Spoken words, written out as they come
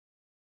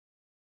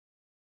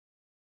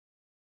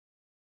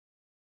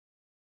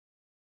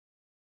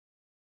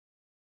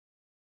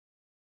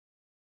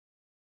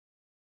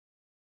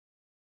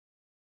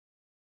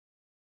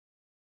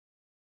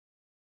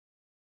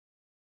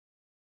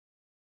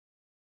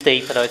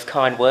Steve, for those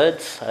kind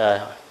words.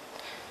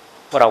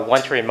 What I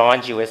want to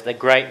remind you is the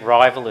great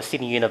rival of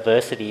Sydney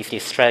University is the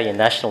Australian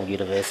National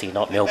University,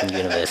 not Melbourne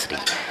University.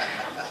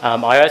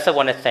 I also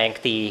want to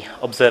thank the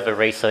Observer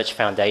Research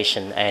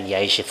Foundation and the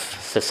Asia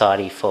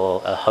Society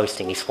for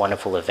hosting this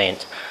wonderful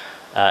event.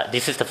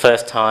 This is the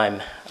first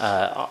time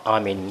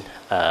I'm in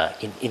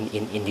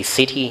this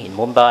city, in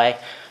Mumbai.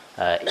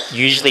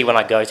 Usually when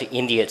I go to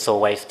India, it's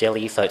always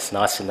Delhi, so it's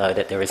nice to know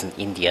that there is an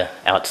India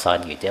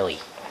outside New Delhi.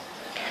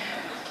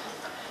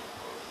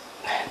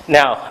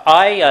 Now,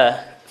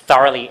 I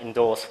thoroughly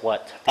endorse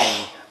what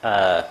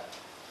the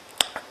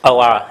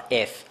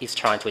ORF is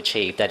trying to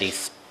achieve, that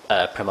is,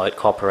 promote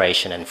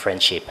cooperation and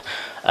friendship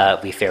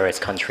with various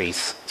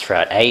countries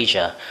throughout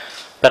Asia.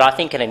 But I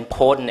think an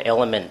important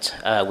element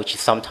which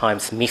is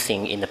sometimes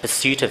missing in the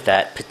pursuit of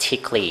that,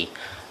 particularly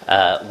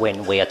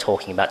when we are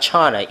talking about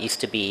China, is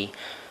to be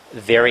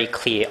very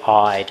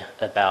clear-eyed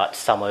about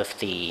some of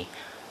the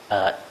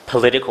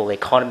political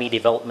economy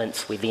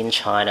developments within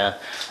China,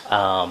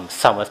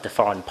 some of the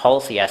foreign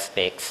policy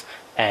aspects,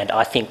 and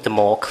I think the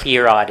more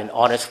clear-eyed and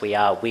honest we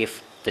are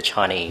with the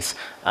Chinese,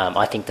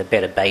 I think the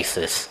better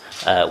basis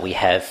we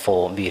have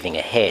for moving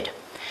ahead.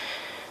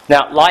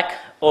 Now, like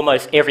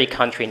almost every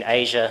country in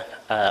Asia,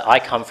 I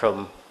come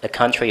from a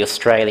country,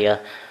 Australia,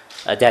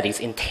 that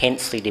is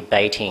intensely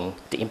debating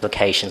the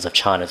implications of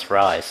China's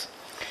rise.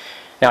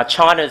 Now,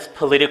 China's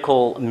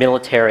political,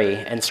 military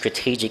and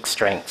strategic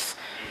strengths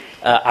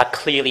are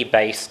clearly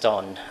based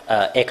on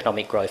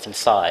economic growth and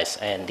size,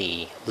 and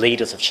the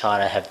leaders of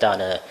China have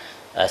done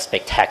a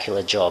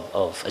spectacular job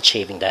of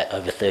achieving that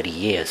over 30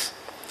 years.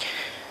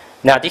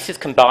 Now, this is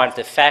combined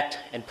with the fact,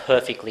 and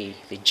perfectly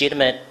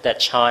legitimate, that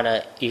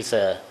China is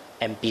an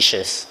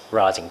ambitious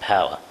rising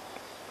power.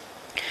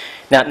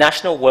 Now,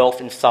 national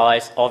wealth and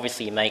size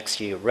obviously makes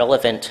you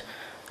relevant.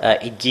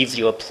 It gives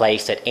you a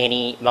place at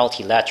any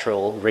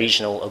multilateral,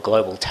 regional or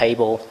global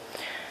table.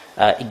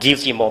 It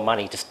gives you more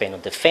money to spend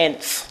on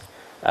defence.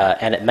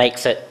 And it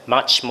makes it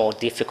much more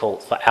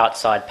difficult for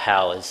outside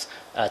powers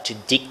to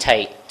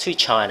dictate to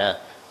China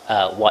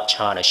what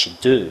China should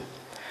do.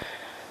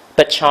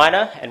 But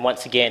China, and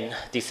once again,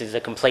 this is a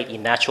completely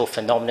natural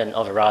phenomenon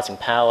of a rising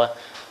power,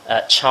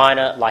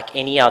 China, like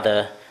any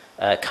other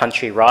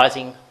country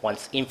rising,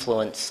 wants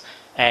influence,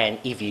 and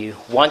if you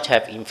want to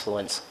have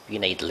influence, you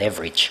need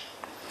leverage.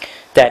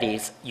 That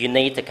is, you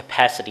need the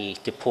capacity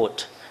to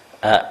put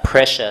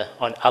pressure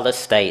on other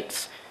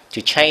states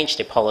to change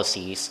their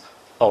policies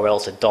or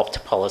else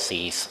adopt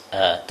policies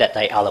that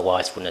they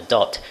otherwise wouldn't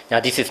adopt. Now,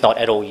 this is not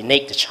at all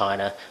unique to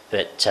China,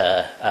 but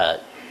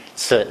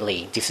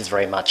certainly this is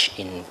very much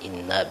in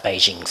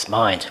Beijing's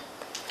mind.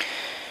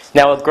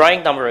 Now, a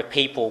growing number of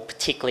people,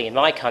 particularly in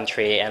my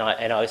country, and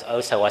I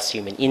also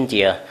assume in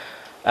India,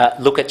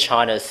 look at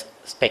China's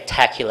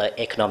spectacular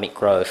economic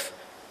growth,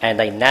 and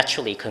they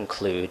naturally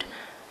conclude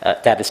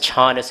that as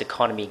China's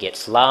economy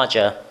gets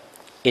larger,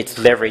 its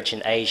leverage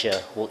in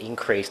Asia will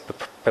increase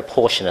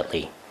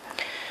proportionately.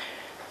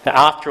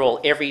 Now, after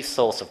all, every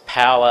source of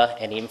power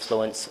and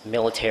influence,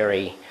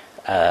 military,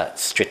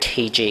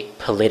 strategic,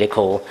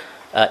 political,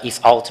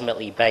 is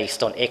ultimately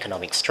based on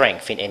economic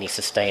strength in any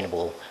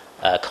sustainable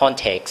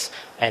context,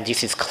 and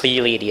this is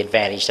clearly the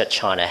advantage that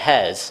China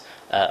has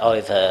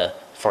over,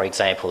 for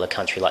example, a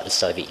country like the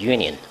Soviet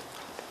Union.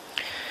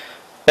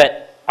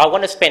 But I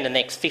want to spend the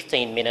next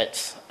 15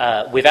 minutes,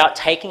 without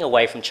taking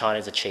away from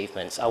China's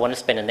achievements, I want to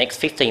spend the next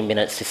 15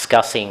 minutes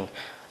discussing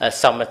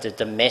some of the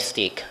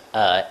domestic,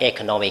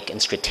 economic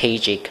and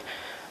strategic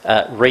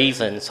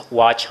reasons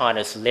why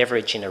China's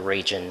leverage in a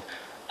region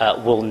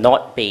will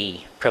not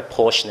be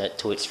proportionate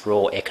to its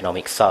raw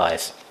economic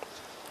size.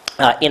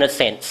 In a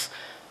sense,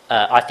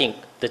 I think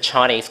the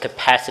Chinese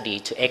capacity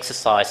to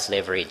exercise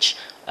leverage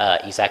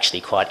is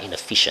actually quite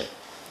inefficient.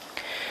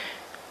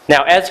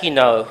 Now, as you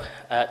know,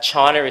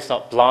 China is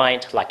not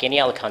blind, like any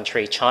other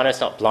country, China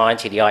is not blind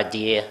to the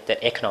idea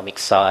that economic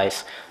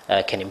size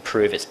can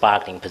improve its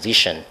bargaining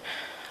position.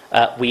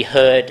 We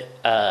heard,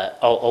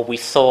 or we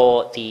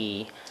saw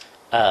the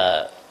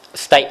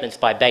statements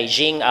by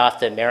Beijing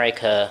after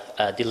America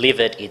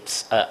delivered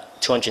its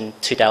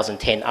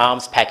 2010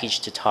 arms package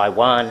to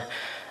Taiwan,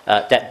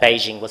 that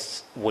Beijing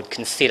would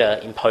consider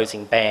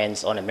imposing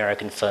bans on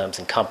American firms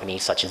and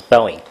companies such as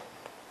Boeing.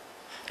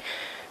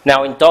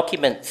 Now, in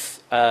documents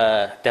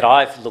that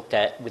I've looked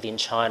at within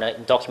China,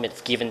 in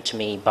documents given to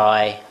me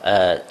by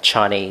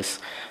Chinese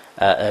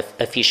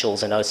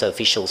officials and also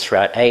officials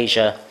throughout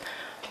Asia,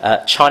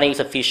 Chinese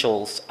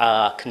officials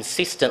are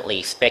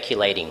consistently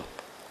speculating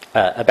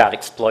about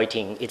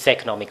exploiting its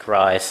economic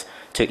rise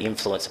to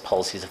influence the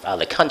policies of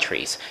other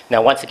countries.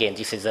 Now, once again,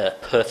 this is a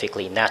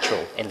perfectly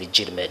natural and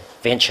legitimate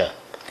venture.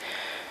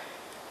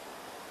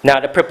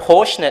 Now, the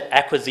proportionate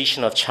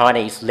acquisition of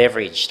Chinese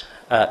leverage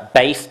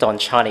based on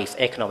Chinese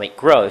economic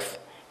growth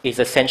is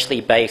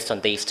essentially based on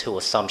these two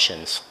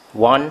assumptions.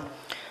 One,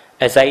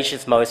 as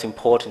Asia's most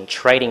important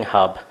trading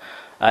hub,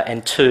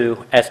 and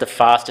two, as the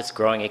fastest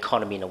growing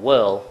economy in the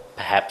world,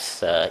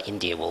 perhaps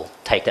India will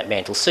take that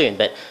mantle soon,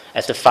 but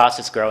as the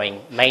fastest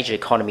growing major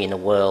economy in the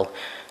world,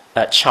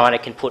 China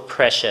can put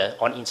pressure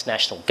on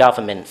international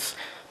governments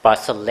by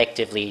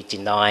selectively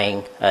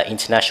denying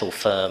international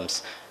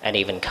firms and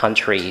even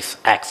countries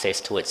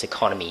access to its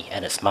economy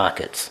and its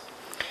markets.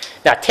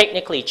 Now,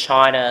 technically,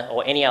 China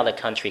or any other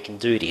country can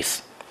do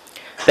this.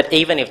 But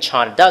even if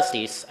China does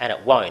this, and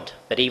it won't,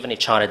 but even if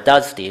China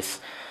does this,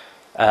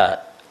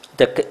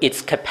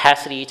 its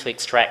capacity to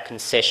extract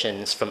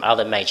concessions from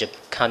other major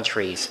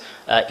countries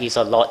is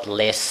a lot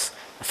less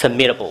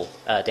formidable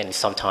than is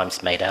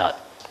sometimes made out.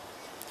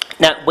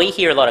 Now, we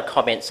hear a lot of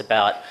comments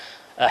about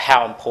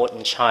how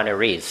important China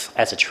is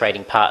as a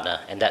trading partner,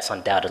 and that's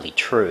undoubtedly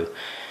true.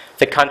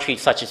 For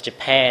countries such as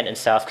Japan and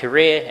South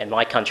Korea, and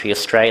my country,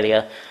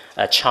 Australia,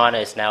 China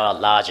is now our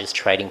largest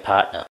trading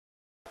partner.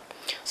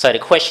 So the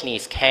question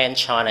is, can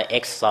China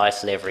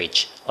exercise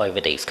leverage over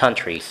these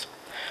countries?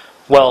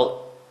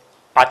 Well,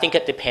 I think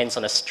it depends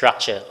on the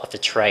structure of the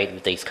trade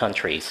with these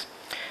countries.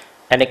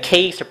 And the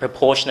key is the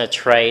proportion of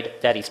trade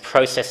that is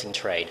processing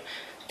trade,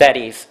 that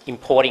is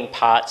importing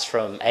parts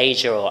from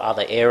Asia or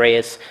other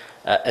areas,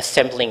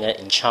 assembling it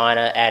in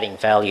China, adding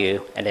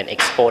value, and then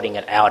exporting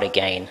it out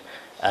again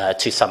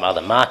to some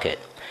other market.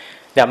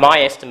 Now, my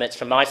estimates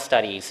from my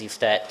studies is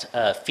that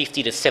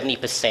 50 to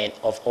 70%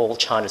 of all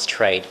China's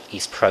trade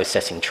is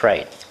processing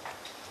trade.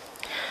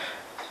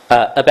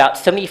 About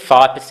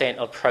 75%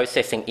 of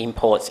processing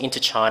imports into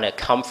China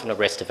come from the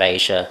rest of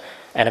Asia,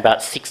 and about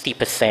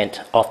 60%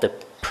 of the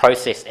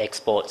processed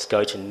exports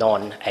go to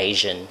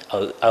non-Asian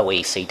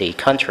OECD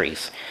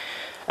countries.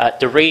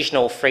 The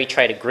regional free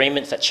trade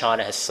agreements that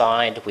China has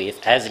signed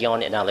with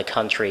ASEAN and other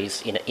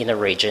countries in the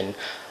region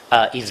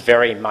is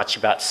very much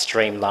about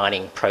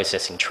streamlining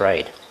processing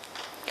trade.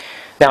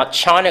 Now,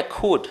 China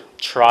could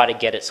try to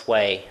get its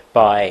way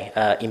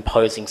by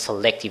imposing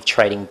selective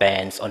trading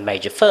bans on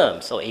major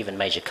firms or even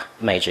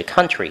major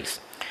countries.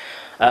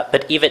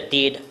 But if it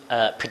did,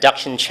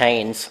 production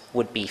chains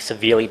would be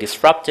severely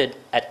disrupted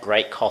at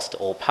great cost to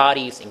all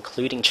parties,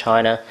 including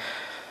China.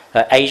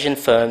 Asian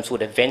firms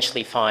would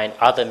eventually find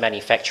other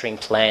manufacturing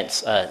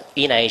plants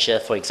in Asia,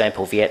 for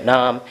example,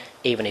 Vietnam,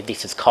 even if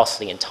this is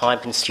costly and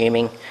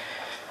time-consuming.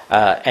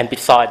 And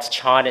besides,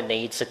 China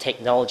needs the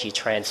technology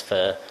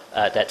transfer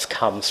that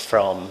comes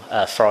from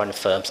foreign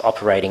firms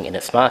operating in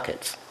its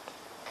markets.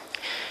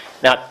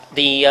 Now,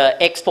 the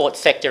export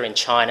sector in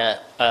China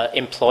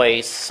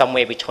employs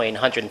somewhere between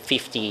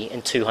 150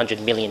 and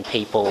 200 million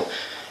people,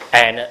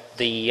 and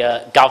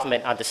the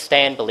government,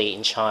 understandably,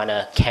 in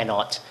China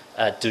cannot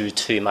do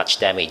too much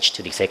damage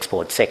to this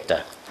export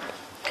sector.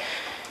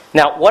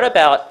 Now, what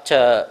about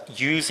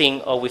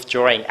using or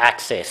withdrawing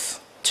access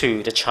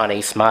to the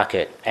Chinese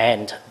market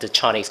and the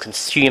Chinese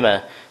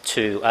consumer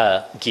to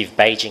give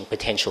Beijing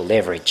potential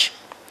leverage?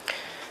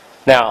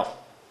 Now,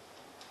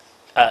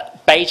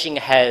 Beijing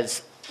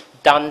has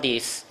done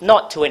this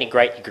not to any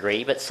great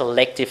degree, but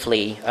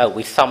selectively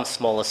with some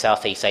smaller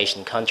Southeast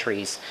Asian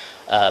countries,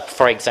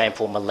 for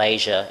example,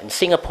 Malaysia and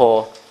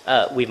Singapore,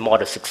 with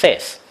modest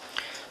success.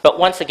 But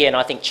once again,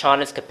 I think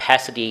China's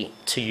capacity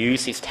to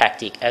use this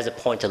tactic as a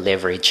point of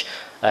leverage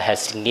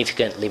has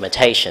significant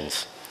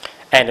limitations.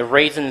 And the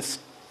reasons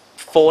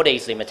for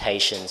these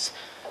limitations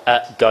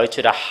go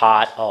to the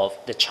heart of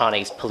the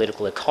Chinese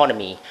political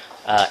economy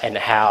and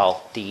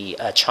how the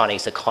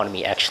Chinese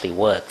economy actually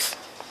works.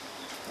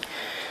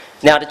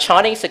 Now, the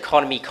Chinese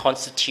economy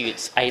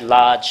constitutes a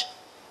large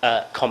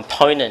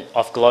component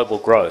of global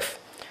growth,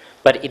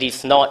 but it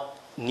is not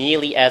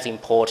nearly as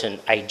important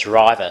a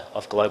driver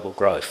of global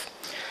growth.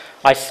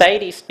 I say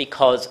this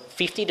because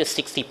 50 to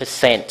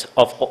 60%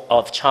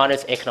 of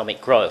China's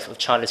economic growth, of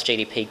China's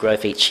GDP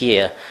growth each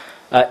year,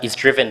 is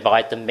driven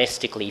by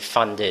domestically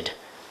funded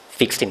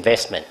fixed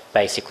investment,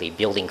 basically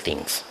building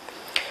things.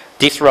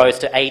 This rose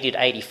to 80 to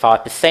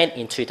 85%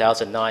 in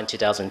 2009,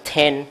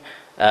 2010,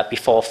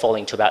 before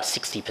falling to about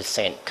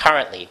 60%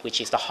 currently,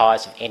 which is the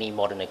highest of any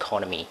modern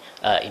economy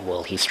in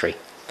world history.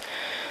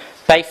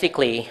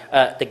 Basically,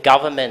 the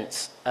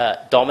government's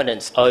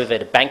dominance over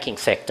the banking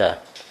sector,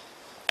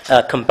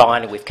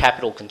 combined with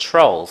capital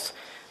controls,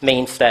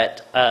 means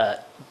that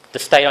the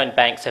state-owned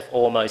banks have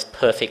almost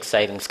perfect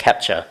savings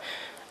capture.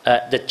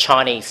 The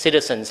Chinese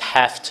citizens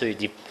have to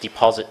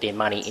deposit their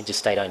money into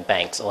state-owned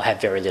banks or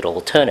have very little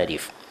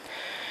alternative.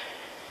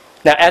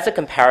 Now, as a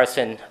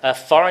comparison,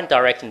 foreign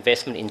direct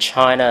investment in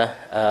China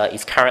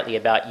is currently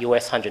about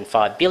US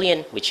 105 billion,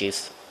 which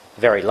is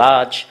very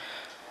large.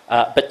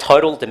 But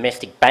total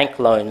domestic bank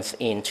loans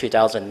in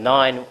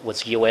 2009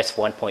 was US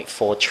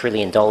 $1.4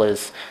 trillion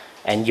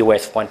and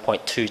US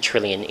 $1.2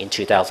 trillion in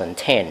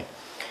 2010.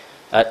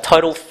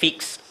 Total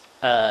fixed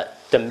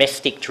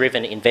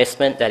domestic-driven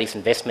investment, that is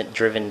investment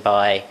driven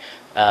by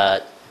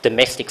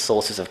domestic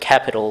sources of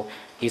capital,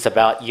 is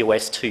about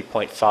US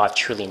 $2.5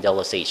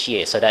 trillion each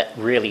year. So that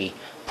really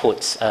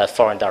puts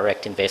foreign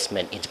direct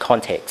investment into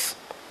context.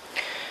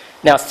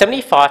 Now,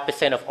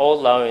 75% of all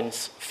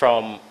loans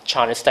from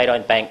China's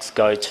state-owned banks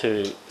go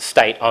to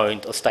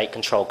state-owned or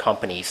state-controlled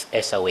companies,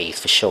 SOEs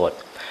for short.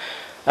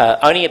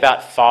 Only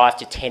about 5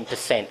 to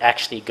 10%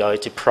 actually go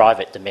to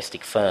private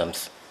domestic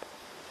firms.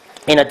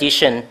 In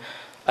addition,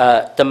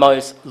 the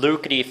most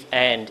lucrative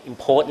and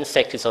important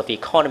sectors of the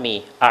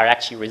economy are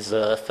actually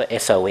reserved for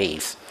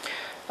SOEs.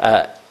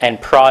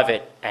 And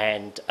private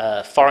and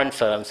foreign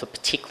firms, or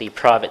particularly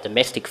private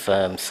domestic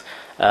firms,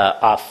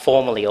 are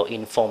formally or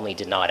informally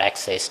denied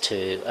access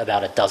to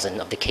about a dozen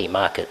of the key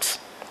markets.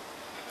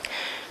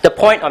 The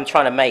point I'm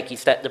trying to make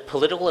is that the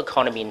political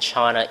economy in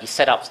China is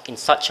set up in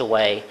such a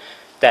way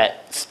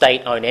that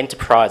state-owned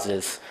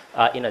enterprises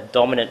are in a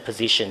dominant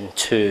position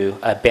to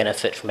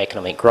benefit from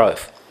economic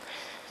growth.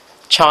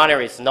 China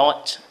is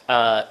not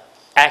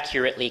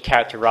accurately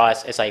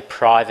characterised as a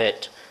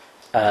private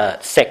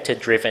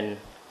sector-driven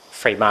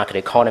free market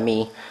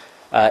economy.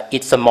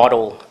 It's a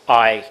model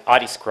I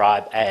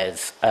describe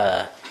as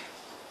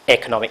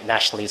economic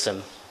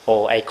nationalism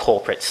or a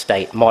corporate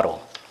state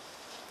model.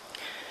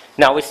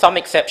 Now, with some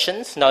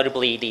exceptions,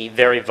 notably the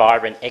very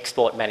vibrant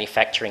export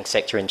manufacturing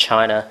sector in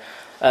China,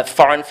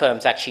 foreign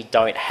firms actually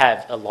don't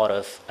have a lot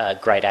of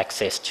great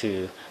access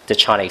to the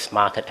Chinese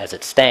market as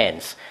it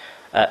stands,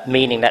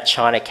 meaning that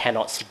China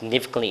cannot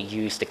significantly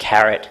use the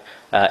carrot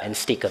and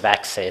stick of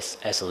access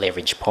as a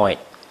leverage point.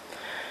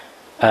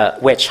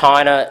 Where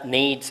China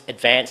needs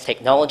advanced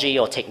technology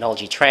or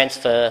technology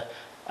transfer,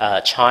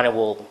 China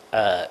will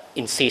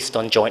insist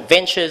on joint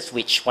ventures,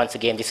 which, once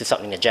again, this is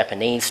something the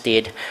Japanese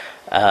did,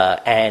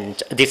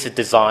 and this is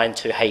designed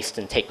to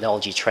hasten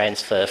technology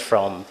transfer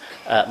from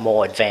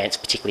more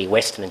advanced, particularly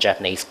Western and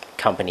Japanese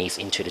companies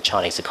into the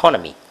Chinese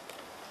economy.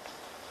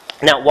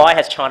 Now, why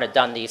has China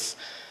done this?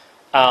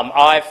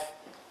 I've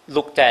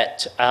looked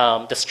at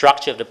the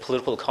structure of the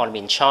political economy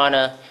in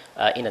China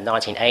in the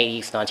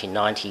 1980s,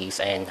 1990s,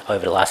 and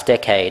over the last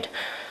decade.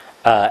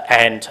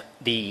 And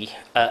the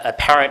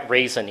apparent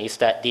reason is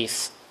that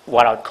this,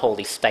 what I would call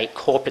the state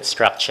corporate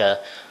structure,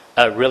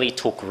 really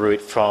took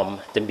root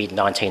from the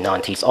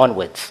mid-1990s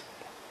onwards.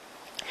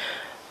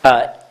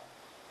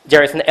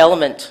 There is an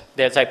element,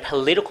 there's a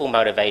political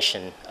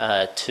motivation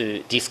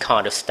to this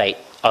kind of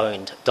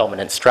state-owned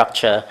dominant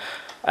structure,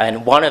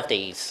 and one of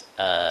these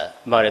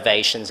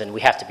motivations, and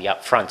we have to be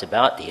upfront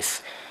about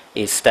this,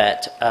 is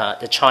that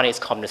the Chinese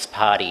Communist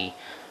Party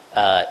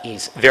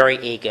is very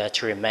eager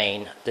to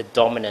remain the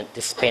dominant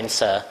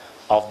dispenser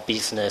of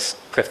business,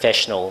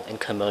 professional and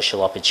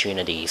commercial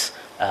opportunities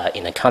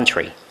in the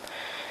country.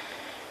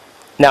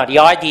 Now, the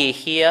idea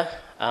here,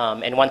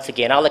 and once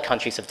again, other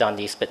countries have done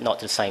this, but not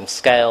to the same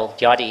scale,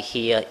 the idea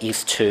here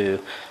is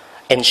to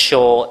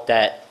ensure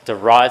that the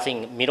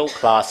rising middle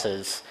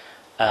classes,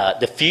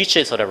 the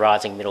futures of the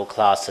rising middle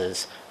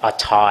classes are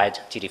tied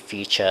to the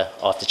future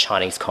of the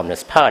Chinese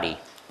Communist Party.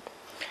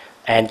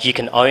 And you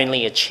can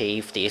only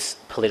achieve this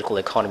political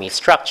economy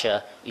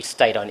structure if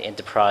state-owned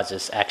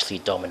enterprises actually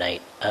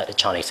dominate the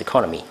Chinese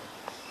economy.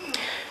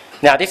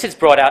 Now, this is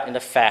brought out in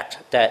the fact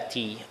that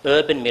the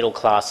urban middle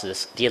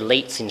classes, the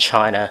elites in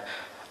China,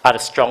 are the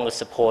strongest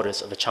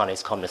supporters of the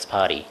Chinese Communist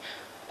Party.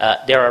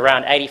 There are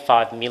around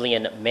 85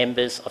 million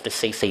members of the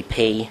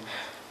CCP.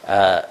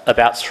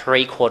 About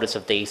 3/4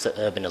 of these are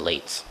urban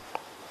elites.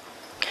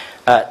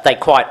 They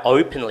quite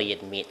openly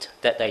admit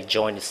that they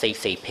joined the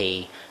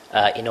CCP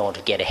in order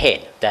to get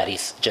ahead. That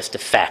is just a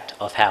fact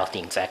of how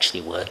things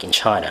actually work in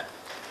China.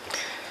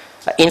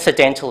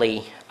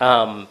 Incidentally,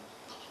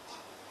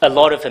 a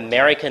lot of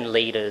American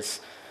leaders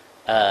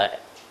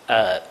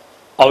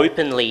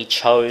openly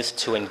chose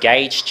to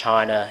engage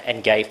China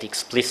and gave the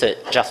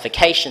explicit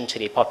justification to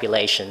their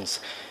populations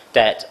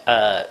that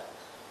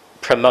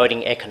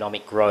promoting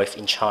economic growth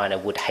in China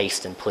would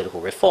hasten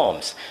political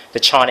reforms. The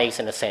Chinese,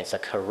 in a sense, are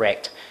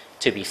correct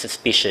to be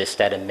suspicious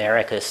that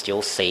America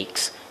still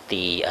seeks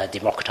the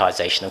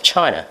democratization of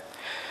China.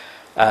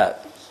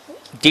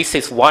 This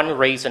is one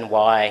reason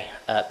why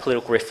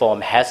political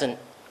reform hasn't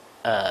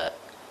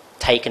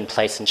taken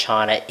place in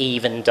China,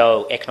 even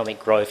though economic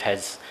growth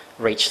has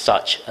reached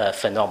such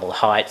phenomenal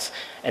heights,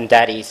 and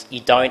that is you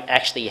don't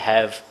actually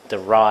have the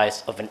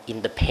rise of an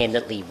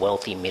independently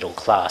wealthy middle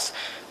class.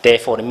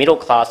 Therefore, the middle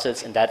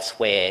classes, and that's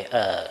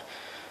where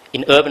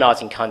in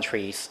urbanizing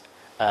countries,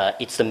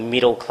 it's the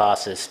middle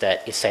classes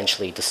that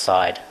essentially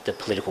decide the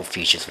political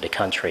futures of the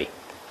country.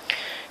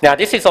 Now,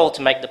 this is all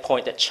to make the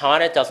point that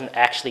China doesn't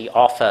actually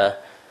offer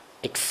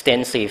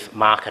extensive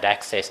market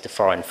access to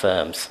foreign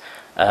firms,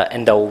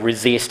 and they'll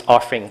resist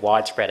offering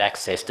widespread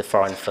access to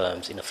foreign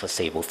firms in the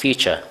foreseeable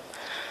future.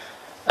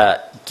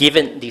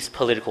 Given this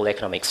political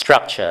economic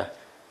structure,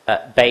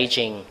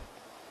 Beijing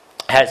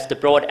has the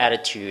broad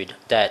attitude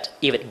that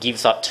if it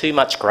gives up too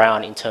much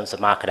ground in terms of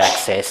market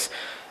access,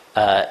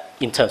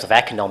 in terms of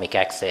economic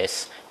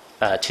access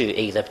to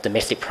either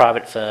domestic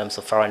private firms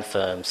or foreign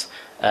firms,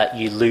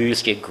 you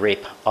lose your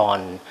grip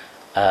on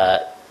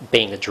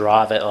being the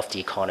driver of the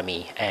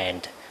economy,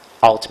 and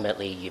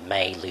ultimately you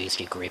may lose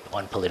your grip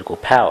on political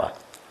power.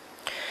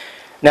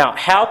 Now,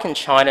 how can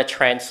China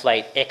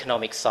translate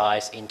economic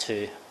size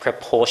into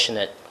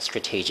proportionate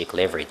strategic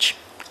leverage?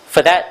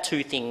 For that,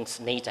 two things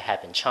need to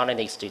happen. China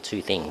needs to do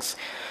two things.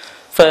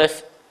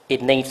 First,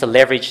 it needs the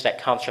leverage that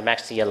comes from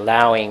actually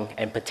allowing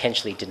and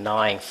potentially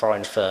denying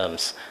foreign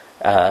firms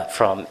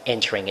from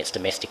entering its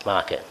domestic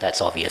market.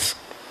 That's obvious.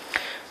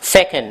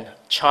 Second,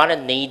 China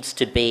needs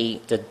to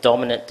be the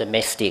dominant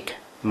domestic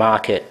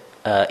market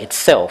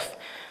itself.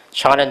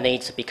 China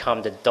needs to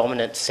become the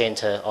dominant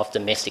centre of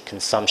domestic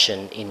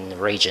consumption in the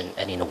region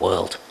and in the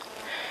world.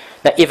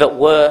 Now, if it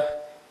were,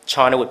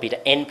 China would be the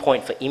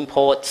endpoint for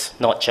imports,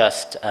 not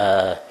just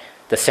the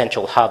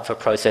central hub for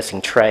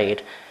processing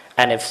trade.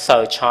 And if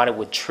so, China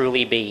would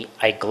truly be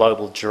a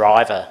global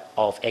driver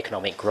of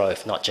economic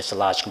growth, not just a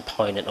large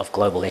component of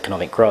global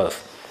economic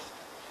growth.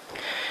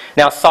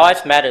 Now,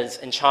 size matters,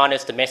 and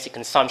China's domestic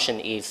consumption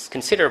is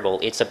considerable.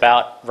 It's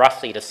about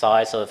roughly the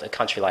size of a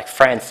country like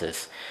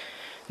France's.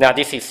 Now,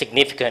 this is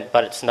significant,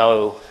 but it's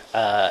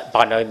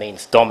by no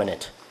means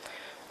dominant.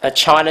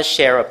 China's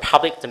share of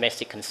public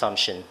domestic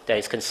consumption, that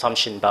is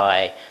consumption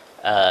by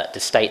the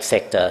state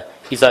sector,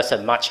 is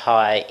also much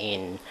higher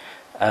in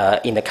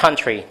the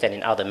country than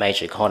in other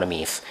major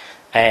economies.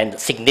 And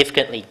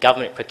significantly,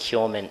 government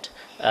procurement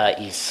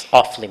is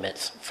off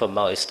limits for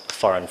most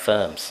foreign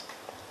firms.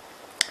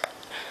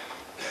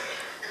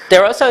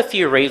 There are also a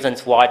few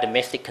reasons why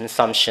domestic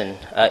consumption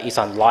is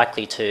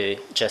unlikely to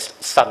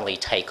just suddenly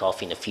take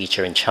off in the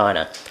future in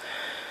China.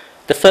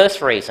 The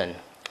first reason,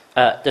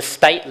 the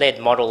state-led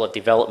model of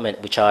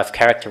development, which I've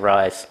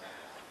characterised,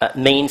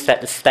 means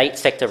that the state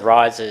sector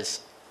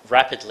rises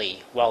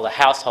rapidly while the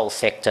household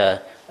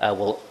sector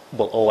will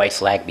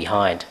always lag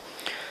behind.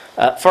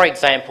 For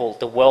example,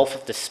 the wealth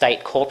of the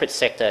state corporate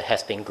sector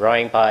has been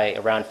growing by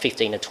around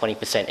 15 to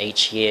 20%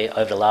 each year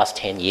over the last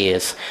 10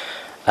 years.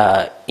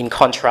 In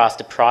contrast,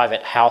 the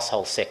private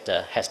household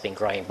sector has been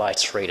growing by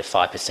 3 to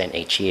 5%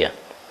 each year.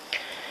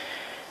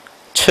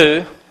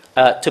 Two,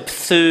 to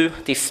pursue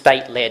this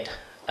state-led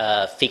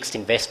fixed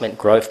investment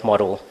growth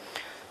model,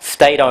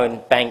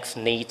 state-owned banks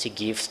need to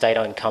give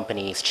state-owned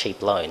companies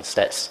cheap loans.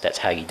 That's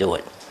how you do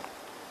it.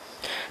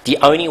 The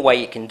only way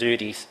you can do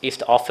this is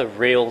to offer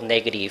real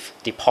negative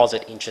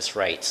deposit interest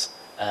rates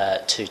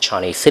to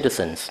Chinese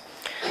citizens.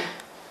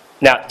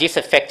 Now, this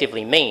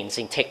effectively means,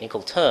 in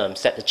technical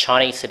terms, that the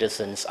Chinese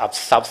citizens are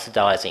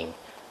subsidising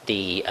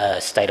the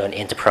state-owned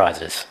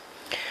enterprises.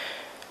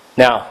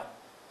 Now,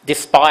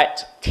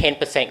 despite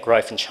 10%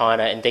 growth in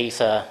China, and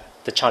these are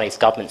the Chinese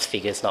government's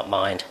figures, not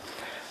mine,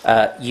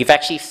 you've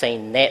actually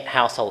seen net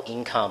household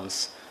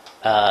incomes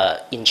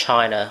in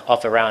China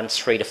of around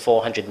 300 to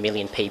 400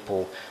 million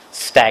people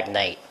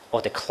stagnate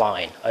or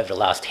decline over the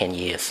last 10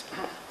 years.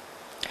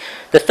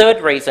 The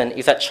third reason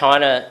is that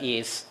China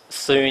is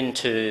soon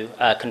to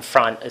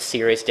confront a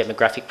serious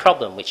demographic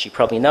problem, which you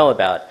probably know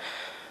about.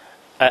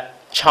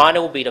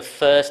 China will be the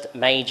first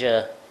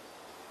major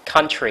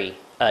country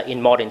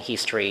in modern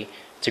history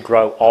to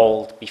grow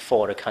old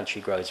before the country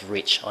grows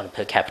rich on a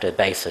per capita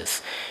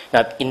basis.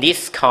 Now, in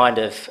this kind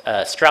of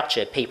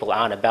structure, people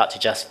aren't about to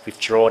just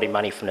withdraw their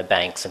money from the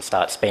banks and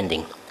start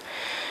spending.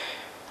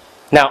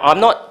 Now, I'm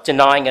not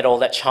denying at all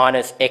that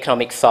China's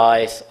economic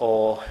size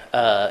or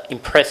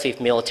impressive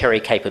military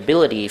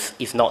capabilities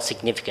is not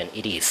significant.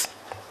 It is.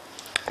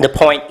 The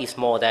point is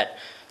more that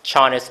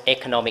China's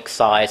economic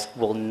size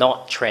will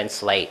not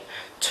translate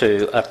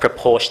to a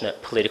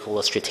proportionate political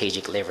or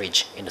strategic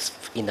leverage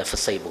in the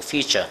foreseeable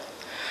future.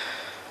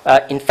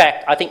 In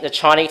fact, I think the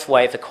Chinese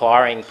way of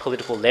acquiring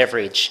political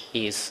leverage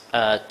is,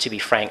 to be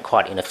frank,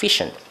 quite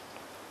inefficient.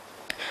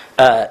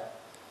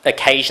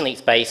 Occasionally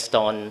it's based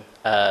on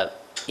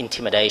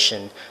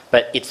intimidation,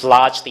 but it's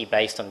largely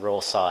based on raw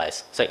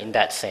size. So in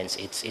that sense,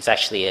 it's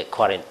actually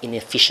quite an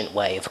inefficient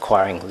way of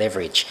acquiring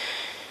leverage.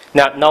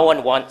 Now, no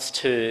one wants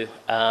to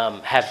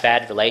have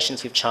bad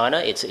relations with China.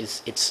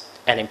 It's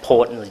an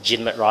important,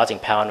 legitimate rising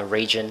power in the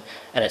region,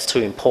 and it's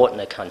too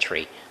important a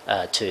country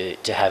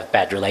to have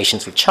bad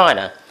relations with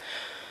China.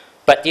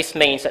 But this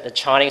means that the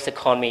Chinese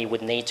economy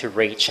would need to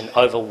reach an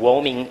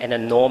overwhelming and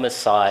enormous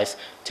size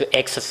to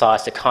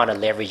exercise the kind of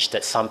leverage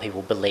that some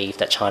people believe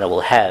that China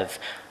will have.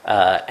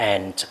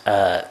 And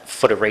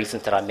for the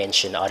reasons that I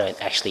mentioned, I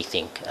don't actually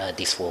think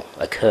this will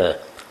occur.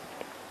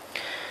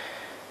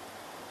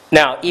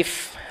 Now,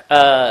 if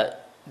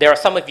there are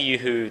some of you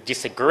who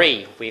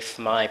disagree with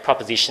my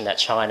proposition that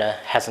China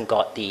hasn't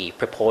got the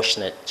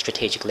proportionate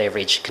strategic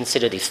leverage,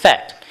 consider this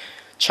fact.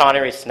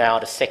 China is now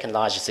the second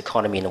largest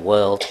economy in the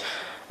world,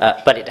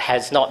 but it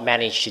has not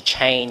managed to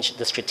change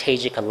the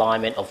strategic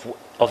alignment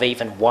of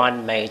even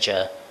one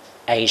major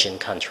Asian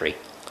country.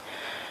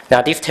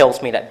 Now, this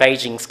tells me that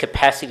Beijing's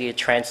capacity to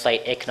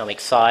translate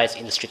economic size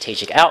into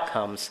strategic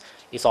outcomes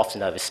is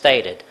often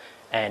overstated,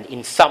 and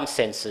in some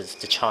senses,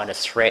 the China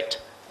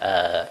threat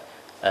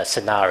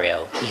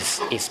scenario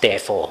is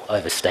therefore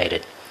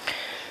overstated.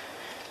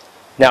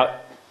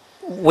 Now,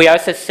 we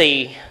also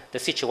see the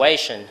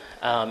situation,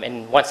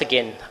 and once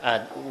again,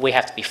 we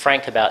have to be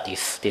frank about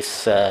this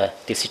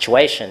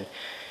situation,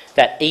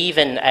 that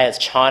even as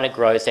China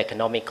grows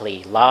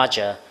economically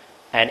larger,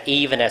 and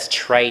even as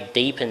trade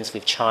deepens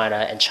with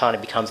China and China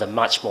becomes a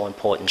much more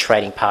important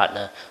trading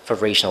partner for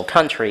regional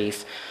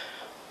countries,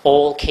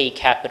 all key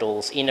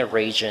capitals in the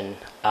region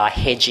are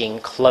hedging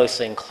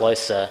closer and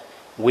closer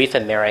with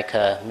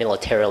America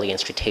militarily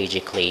and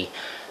strategically,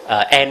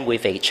 and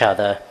with each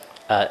other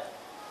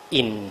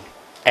in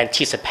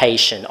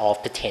anticipation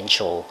of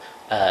potential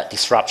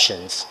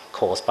disruptions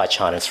caused by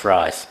China's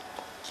rise.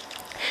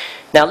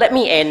 Now, let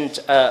me end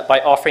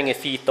by offering a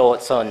few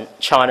thoughts on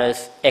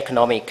China's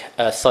economic,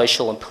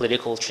 social and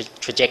political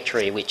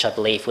trajectory, which I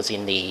believe was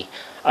in the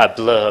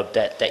blurb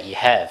that you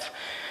have.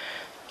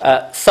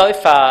 So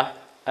far,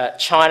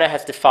 China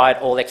has defied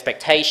all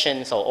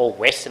expectations, or all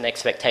Western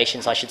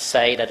expectations, I should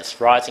say, that its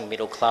rising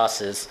middle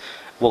classes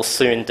will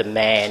soon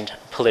demand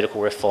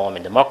political reform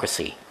and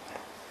democracy.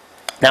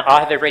 Now, I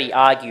have already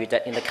argued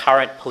that in the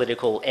current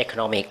political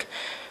economic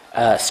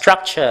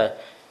structure,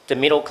 the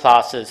middle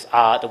classes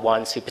are the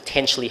ones who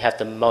potentially have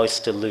the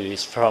most to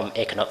lose from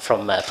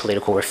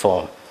political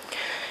reform.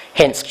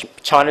 Hence,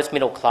 China's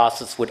middle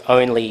classes would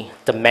only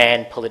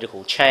demand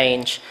political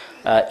change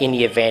in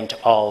the event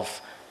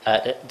of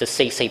the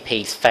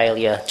CCP's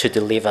failure to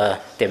deliver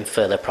them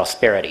further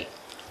prosperity.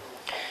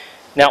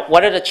 Now,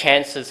 what are the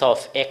chances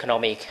of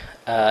economic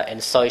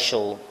and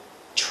social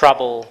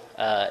trouble,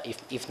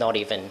 if not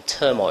even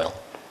turmoil?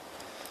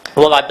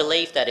 Well, I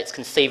believe that it's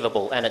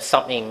conceivable, and it's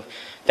something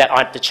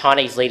that the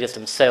Chinese leaders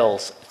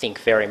themselves think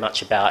very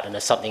much about, and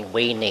it's something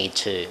we need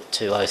to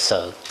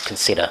also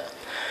consider.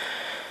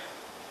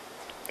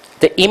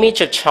 The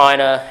image of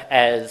China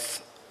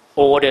as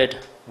ordered,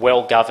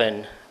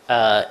 well-governed,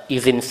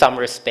 is in some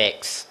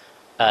respects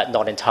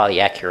not entirely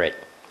accurate.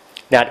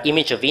 Now, the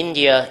image of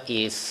India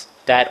is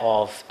that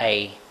of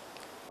a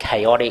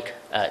chaotic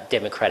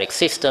democratic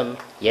system.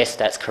 Yes,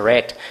 that's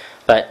correct,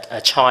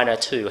 but China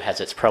too has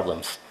its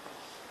problems.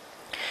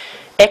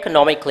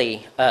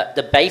 Economically,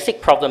 the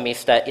basic problem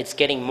is that it's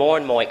getting more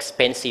and more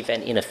expensive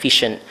and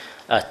inefficient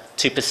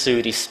to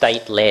pursue this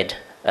state-led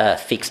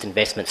fixed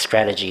investment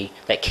strategy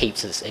that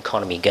keeps its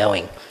economy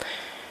going.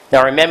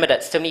 Now, remember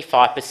that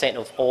 75%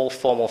 of all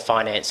formal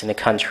finance in the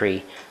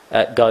country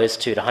goes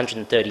to the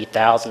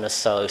 130,000 or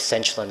so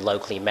central and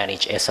locally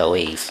managed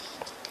SOEs.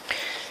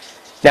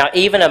 Now,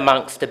 even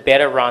amongst the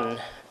better-run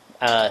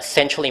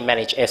centrally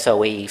managed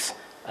SOEs,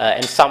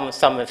 and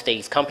some of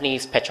these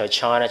companies,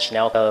 PetroChina,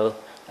 Chinalco,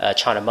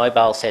 China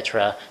Mobile,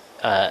 etc.,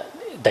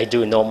 they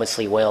do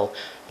enormously well.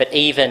 But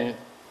even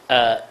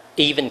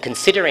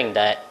considering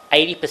that,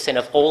 80%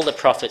 of all the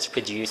profits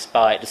produced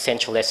by the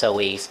central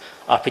SOEs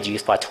are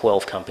produced by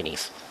 12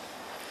 companies.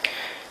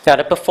 Now,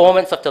 the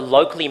performance of the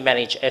locally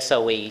managed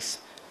SOEs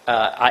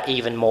are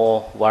even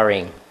more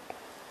worrying.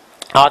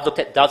 I've looked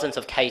at dozens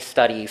of case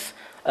studies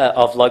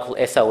of local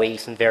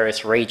SOEs in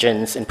various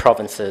regions and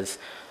provinces,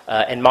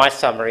 and my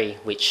summary,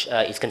 which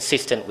is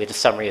consistent with the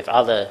summary of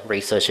other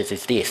researchers,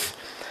 is this.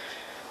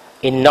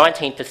 In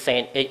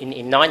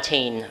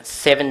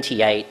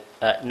 1978,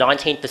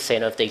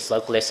 19% of these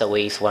local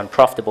SOEs were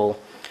unprofitable.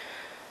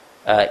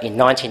 In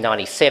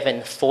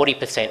 1997,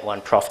 40% were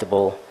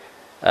unprofitable.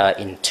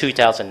 In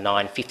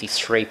 2009,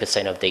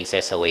 53% of these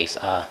SOEs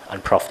are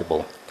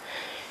unprofitable.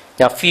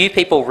 Now, few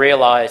people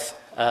realise,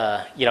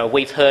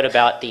 we've heard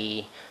about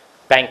the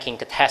banking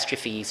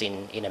catastrophes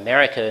in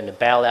America and the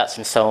bailouts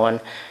and so on.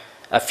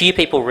 A few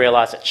people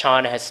realise that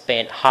China has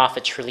spent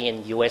 $500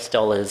 billion US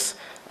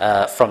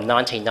from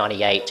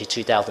 1998 to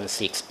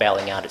 2006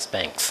 bailing out its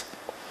banks.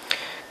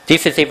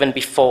 This is even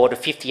before the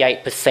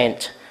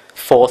 58%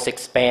 forced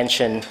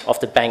expansion of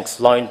the bank's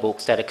loan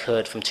books that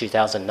occurred from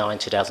 2009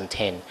 to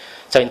 2010.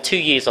 So in 2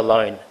 years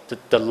alone,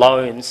 the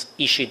loans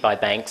issued by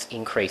banks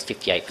increased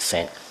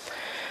 58%.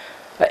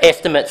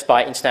 Estimates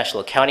by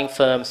international accounting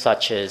firms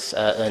such as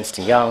Ernst &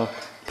 Young,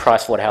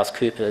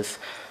 PricewaterhouseCoopers,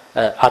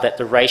 are that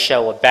the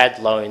ratio of bad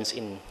loans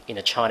in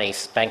a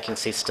Chinese banking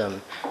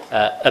system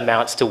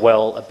amounts to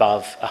well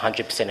above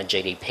 100% of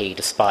GDP,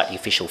 despite the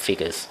official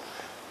figures.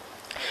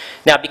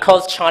 Now,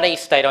 because Chinese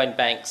state-owned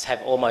banks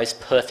have almost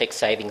perfect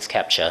savings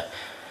capture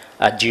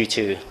due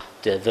to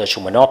the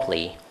virtual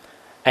monopoly,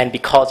 and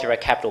because there are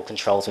capital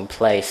controls in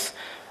place,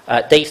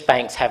 these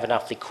banks have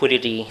enough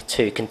liquidity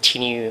to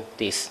continue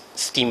this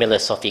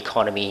stimulus of the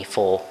economy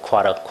for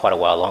quite a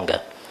while longer.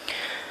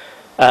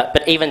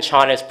 But even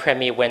China's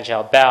Premier Wen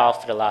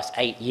Jiabao for the last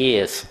 8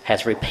 years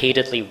has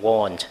repeatedly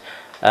warned,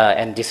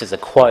 and this is a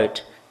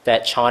quote,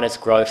 that China's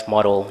growth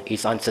model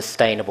is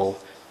unsustainable,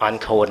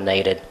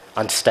 uncoordinated,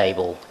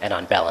 unstable and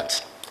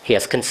unbalanced. He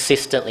has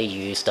consistently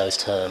used those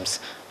terms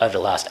over the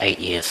last 8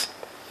 years.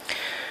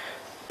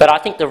 But I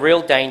think the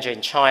real danger in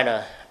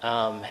China,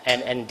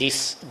 and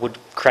this would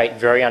create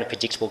very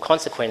unpredictable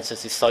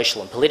consequences, is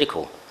social and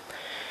political.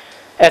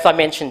 As I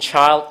mentioned,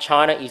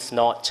 China is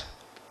not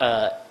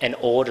an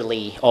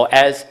orderly, or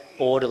as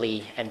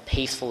orderly and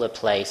peaceful a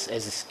place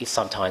as is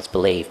sometimes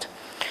believed.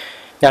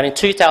 Now, in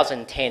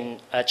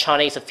 2010,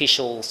 Chinese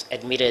officials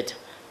admitted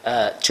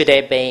to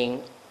there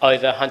being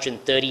over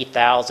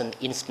 130,000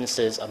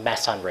 instances of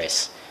mass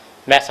unrest.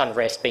 Mass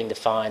unrest being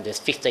defined as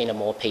 15 or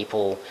more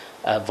people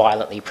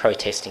violently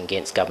protesting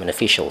against government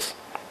officials.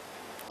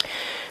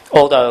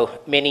 Although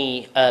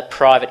many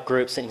private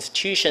groups and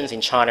institutions in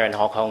China and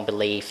Hong Kong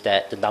believe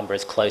that the number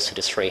is closer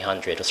to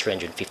 300 or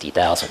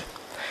 350,000.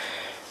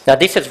 Now,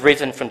 this has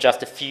risen from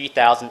just a few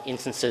thousand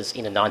instances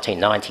in the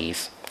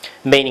 1990s,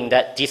 meaning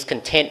that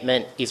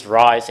discontentment is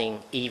rising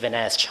even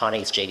as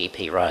Chinese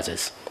GDP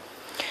rises.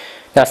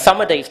 Now,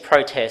 some of these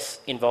protests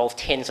involve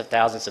tens of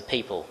thousands of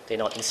people. They're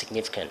not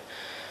insignificant.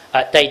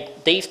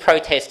 These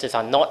protesters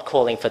are not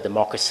calling for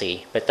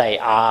democracy, but they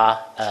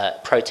are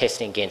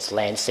protesting against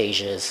land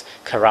seizures,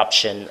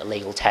 corruption,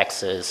 illegal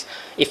taxes.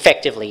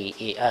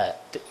 Effectively,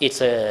 it's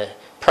a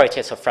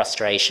protest of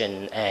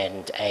frustration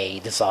and a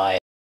desire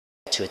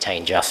to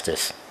attain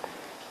justice.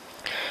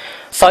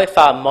 So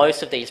far,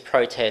 most of these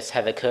protests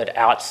have occurred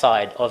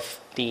outside of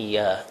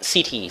the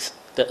cities,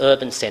 the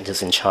urban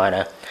centres in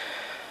China.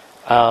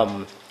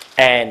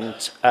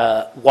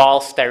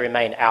 Whilst they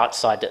remain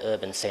outside the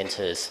urban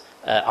centres,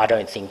 I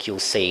don't think you'll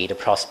see the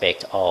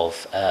prospect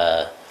of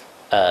the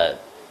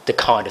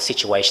kind of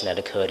situation that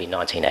occurred in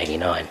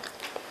 1989.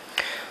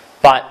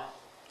 But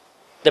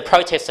the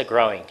protests are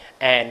growing,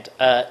 and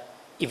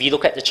if you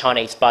look at the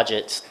Chinese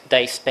budgets,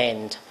 they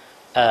spend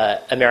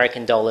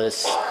American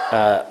dollars,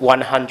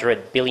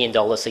 $100 billion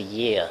a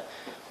year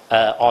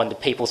on the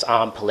People's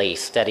Armed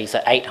Police. That is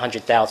an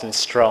 800,000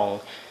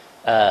 strong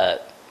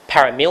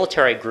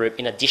paramilitary group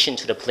in addition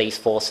to the police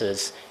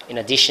forces, in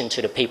addition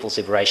to the People's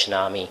Liberation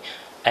Army,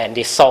 and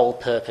their sole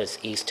purpose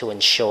is to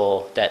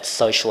ensure that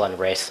social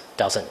unrest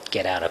doesn't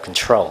get out of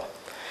control.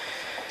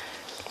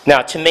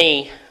 Now, to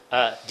me,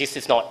 this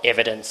is not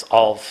evidence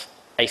of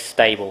a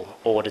stable,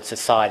 ordered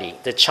society.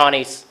 The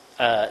Chinese,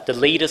 the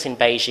leaders in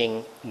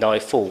Beijing know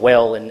full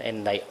well,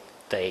 and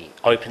they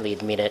openly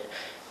admit it,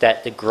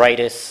 that the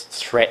greatest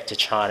threat to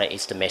China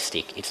is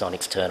domestic, it's not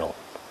external.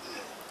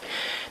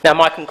 Now,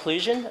 my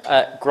conclusion,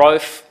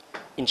 growth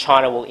in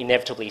China will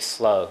inevitably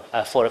slow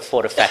for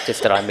the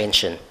factors that I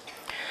mentioned.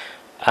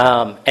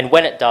 And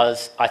when it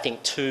does, I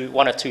think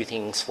one of two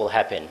things will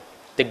happen.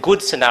 The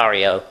good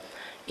scenario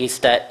is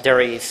that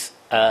there is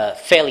a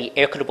fairly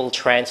equitable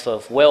transfer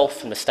of wealth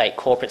from the state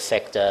corporate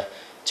sector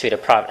to the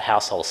private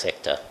household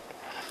sector.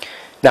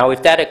 Now,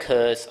 if that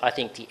occurs, I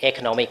think the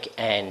economic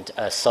and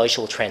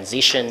social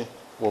transition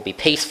will be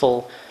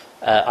peaceful.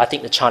 I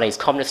think the Chinese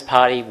Communist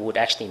Party would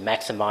actually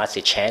maximise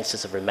their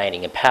chances of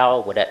remaining in power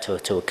were that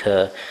to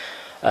occur.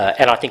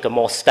 And I think a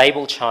more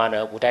stable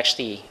China would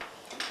actually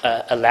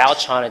allow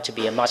China to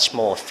be a much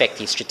more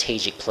effective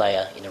strategic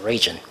player in the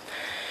region.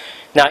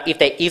 Now, if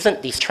there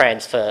isn't this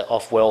transfer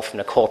of wealth from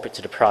the corporate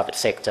to the private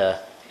sector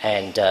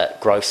and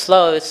growth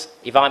slows,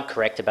 if I'm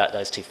correct about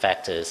those two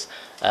factors,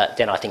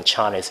 then I think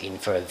China's in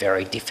for a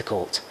very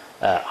difficult,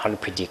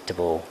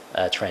 unpredictable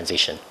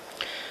transition.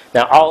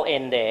 Now, I'll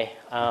end there.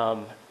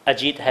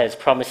 Ajit has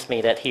promised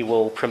me that he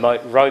will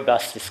promote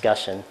robust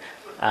discussion,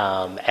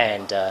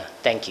 and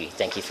thank you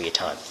for your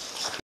time.